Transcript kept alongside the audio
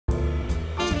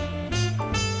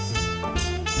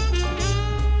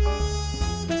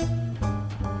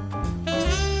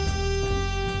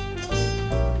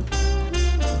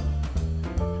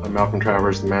Malcolm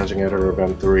Travers, the managing editor of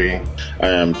M3. I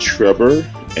am Trevor,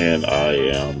 and I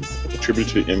am a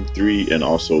contributor to M3 and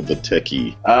also the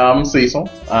techie. I'm Cecil.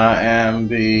 I am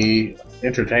the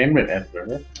entertainment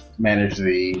editor, manage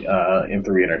the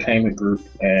M3 Entertainment Group,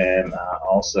 and I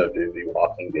also do the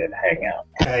Walking Dead Hangout.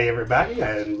 Hey everybody,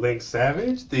 I'm Link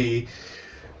Savage, the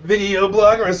video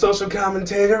blogger and social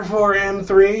commentator for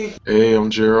M3. Hey, I'm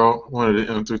Gerald, one of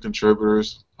the M3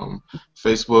 contributors.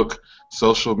 Facebook,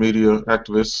 social media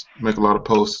activist, make a lot of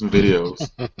posts and videos.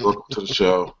 Welcome to the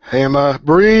show. Hey, I'm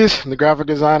Breeze, I'm the graphic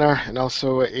designer and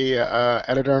also a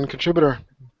editor and contributor.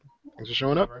 Thanks for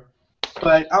showing up.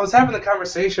 But I was having a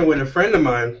conversation with a friend of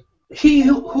mine,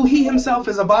 who he himself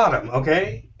is a bottom,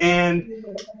 okay? And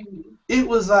it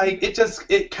was like,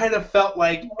 it kind of felt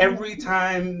like every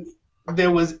time there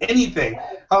was anything,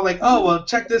 I was like, oh, well,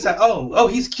 check this out. Oh,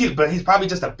 he's cute, but he's probably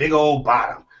just a big old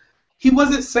bottom. He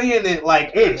wasn't saying it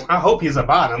like, I hope he's a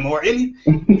bottom, or any.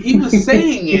 He was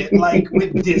saying it like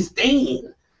with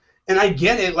disdain, and I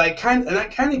get it, I kind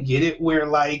of get it where,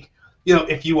 like, you know,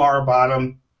 if you are a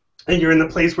bottom and you're in the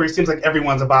place where it seems like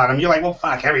everyone's a bottom, you're like, well,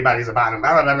 fuck, everybody's a bottom.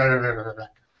 Blah, blah, blah, blah, blah, blah.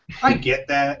 I get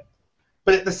that,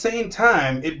 but at the same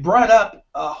time, it brought up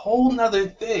a whole nother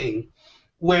thing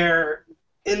where,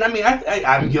 and I mean,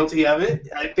 I'm guilty of it.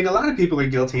 I think a lot of people are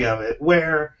guilty of it,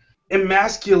 where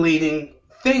emasculating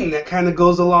thing that kind of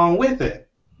goes along with it.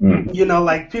 You know,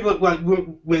 like people, like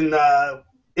when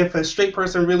if a straight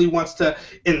person really wants to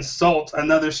insult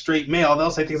another straight male, they'll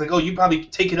say things like, "Oh, you probably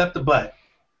take it up the butt."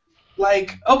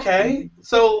 Like, okay,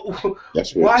 so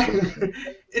why?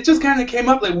 It just kind of came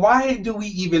up like, why do we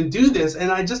even do this?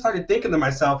 And I just started thinking to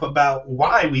myself about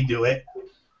why we do it,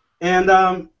 and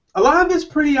a lot of it's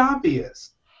pretty obvious.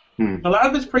 A lot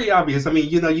of it's pretty obvious. I mean,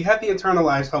 you know, you have the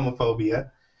internalized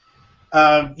homophobia.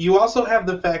 You also have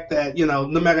the fact that, you know,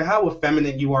 no matter how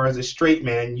effeminate you are as a straight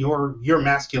man, your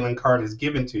masculine card is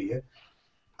given to you.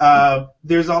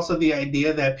 There's also the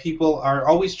idea that people are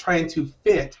always trying to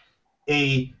fit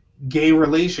a gay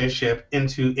relationship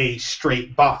into a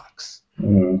straight box.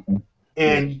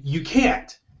 And you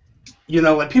can't. You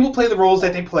know, like, people play the roles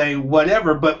that they play,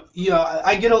 whatever, but, you know,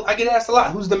 I get asked a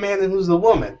lot, who's the man and who's the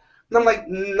woman? And I'm like,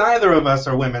 neither of us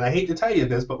are women. I hate to tell you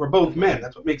this, but we're both men.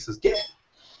 That's what makes us gay.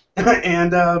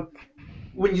 And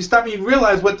when you stop and you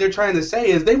realize what they're trying to say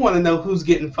is they want to know who's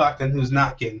getting fucked and who's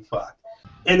not getting fucked.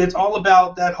 And it's all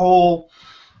about that whole,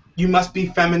 you must be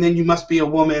feminine, you must be a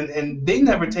woman, and they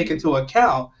never take into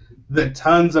account the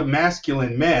tons of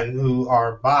masculine men who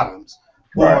are bottoms.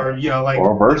 Right. Or, you know, like,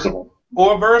 or versatile.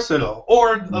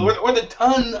 Or the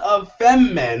ton of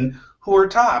femme men who are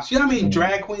tops. You know how many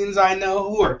drag queens I know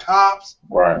who are tops?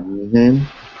 Right. And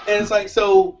it's like,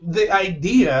 so the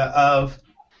idea of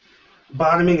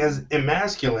bottoming as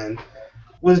emasculine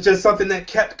was just something that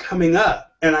kept coming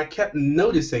up, and I kept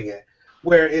noticing it,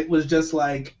 where it was just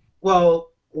like,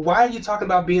 well, why are you talking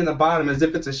about being a bottom as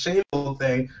if it's a shameful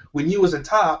thing when you was a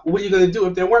top? What are you going to do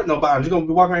if there weren't no bottoms? You're going to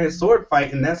be walking around here sword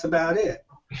fighting, and that's about it.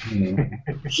 You know,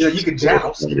 you could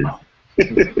joust. So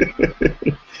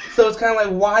it's kind of like,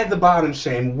 why the bottom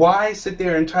shame? Why sit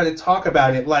there and try to talk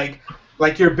about it like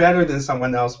you're better than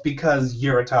someone else because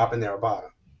you're a top and they're a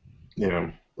bottom?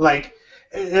 Yeah. Like,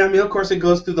 and I mean, of course, it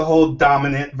goes through the whole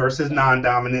dominant versus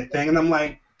non-dominant thing, and I'm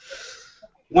like,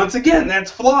 once again,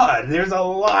 that's flawed. There's a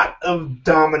lot of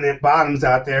dominant bottoms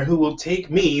out there who will take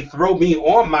me, throw me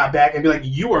on my back, and be like,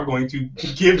 you are going to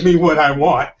give me what I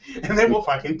want, and they will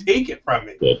fucking take it from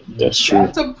me. That's true.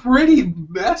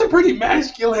 That's a pretty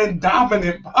masculine,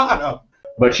 dominant bottom.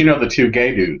 But you know, the two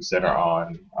gay dudes that are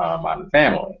on Modern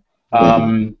Family,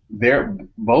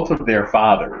 both of their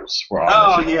fathers were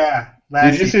on the show. Yeah.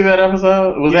 Did you see that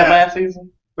episode? Was that last season?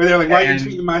 Where they're like, why are you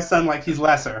treating my son like he's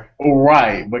lesser?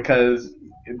 Right, because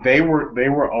they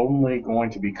were only going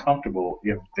to be comfortable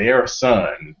if their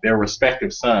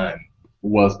respective son,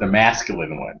 was the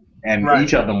masculine one, and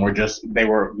each of them they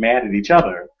were mad at each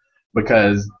other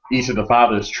because each of the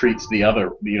fathers treats the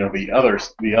other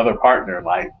partner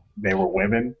like they were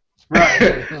women.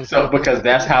 Right. So because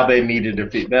that's how they needed to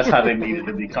be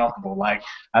comfortable. Like,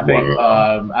 I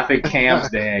think Cam's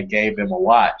dad gave them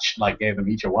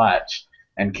each a watch.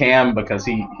 And Cam, because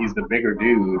he's the bigger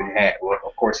dude,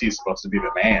 of course he's supposed to be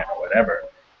the man or whatever,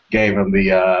 gave him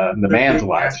the man's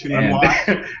watch, and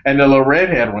the little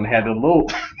redhead one had the little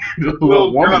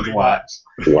woman's watch.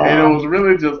 Wow. And it was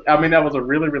really that was a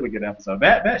really, really good episode.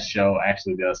 That show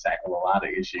actually does tackle a lot of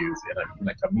issues in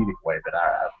a comedic way that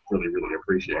I really, really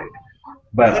appreciate.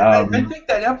 But I think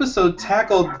that episode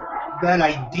tackled that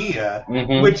idea,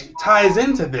 which ties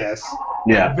into this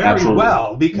very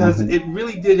well, because it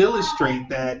really did illustrate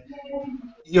that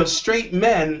straight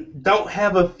men don't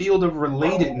have a field of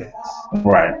relatedness.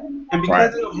 Right. And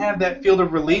because they don't have that field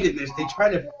of relatedness, they try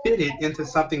to fit it into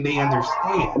something they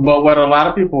understand. But what a lot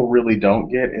of people really don't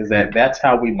get is that that's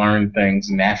how we learn things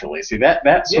naturally. See, that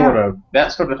sort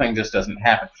of thing just doesn't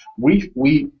happen. We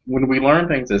when we learn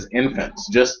things as infants,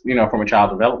 just from a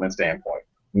child development standpoint,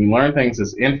 when we learn things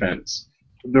as infants,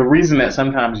 the reason that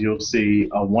sometimes you'll see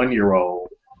a 1-year-old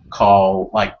call,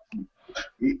 like,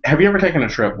 have you ever taken a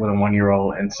trip with a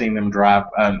 1-year-old and seen them drive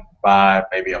by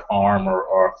maybe a farm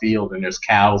or a field and there's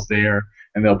cows there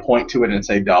and they'll point to it and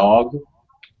say dog?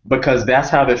 Because that's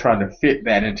how they're trying to fit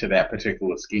that into that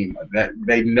particular schema. That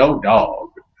they know dog,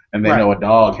 and they know a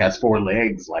dog has 4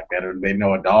 legs like that, or they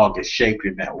know a dog is shaped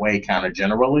in that way kind of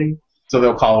generally, so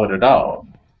they'll call it a dog.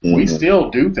 Mm-hmm. We still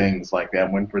do things like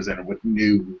that when presented with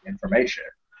new information.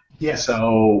 Yes.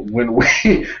 So when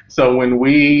we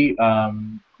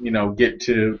get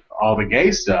to all the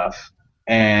gay stuff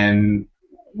and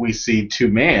we see 2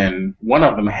 men, one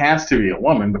of them has to be a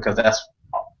woman because that's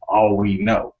all we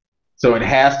know. So it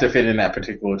has to fit in that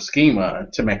particular schema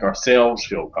to make ourselves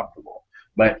feel comfortable.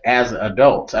 But as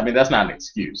adults, I mean, that's not an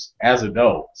excuse. As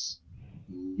adults,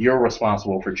 you're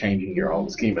responsible for changing your own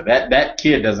schema. That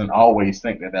kid doesn't always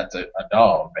think that that's a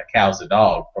dog, that cow's a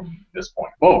dog from this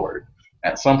point forward.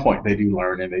 At some point, they do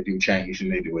learn and they do change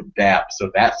and they do adapt.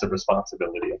 So that's the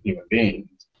responsibility of human beings.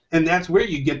 And that's where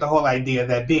you get the whole idea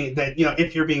that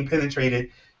if you're being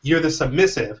penetrated, you're the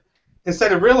submissive,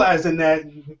 instead of realizing that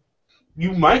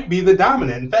you might be the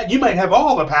dominant. In fact, you might have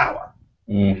all the power.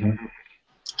 Mm-hmm.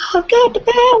 I've got the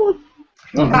power.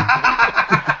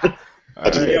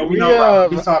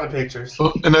 We saw the pictures.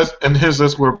 And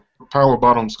that's where power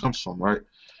bottoms comes from, right?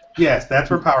 Yes, that's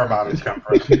where power bottoms come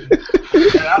from.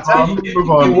 And I'll tell you,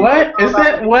 what is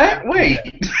that? What? Wait.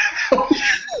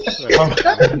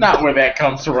 That's not where that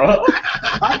comes from.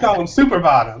 I call them super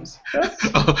bottoms. Like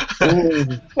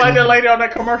the lady on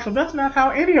that commercial, that's not how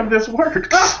any of this works.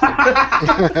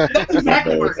 That's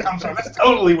exactly where it comes from. That's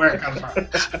totally where it comes from.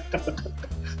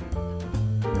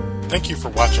 Thank you for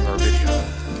watching our video.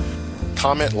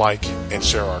 Comment, like, and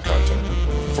share our content.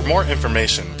 For more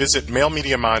information, visit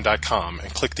mailmediamind.com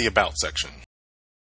and click the About section.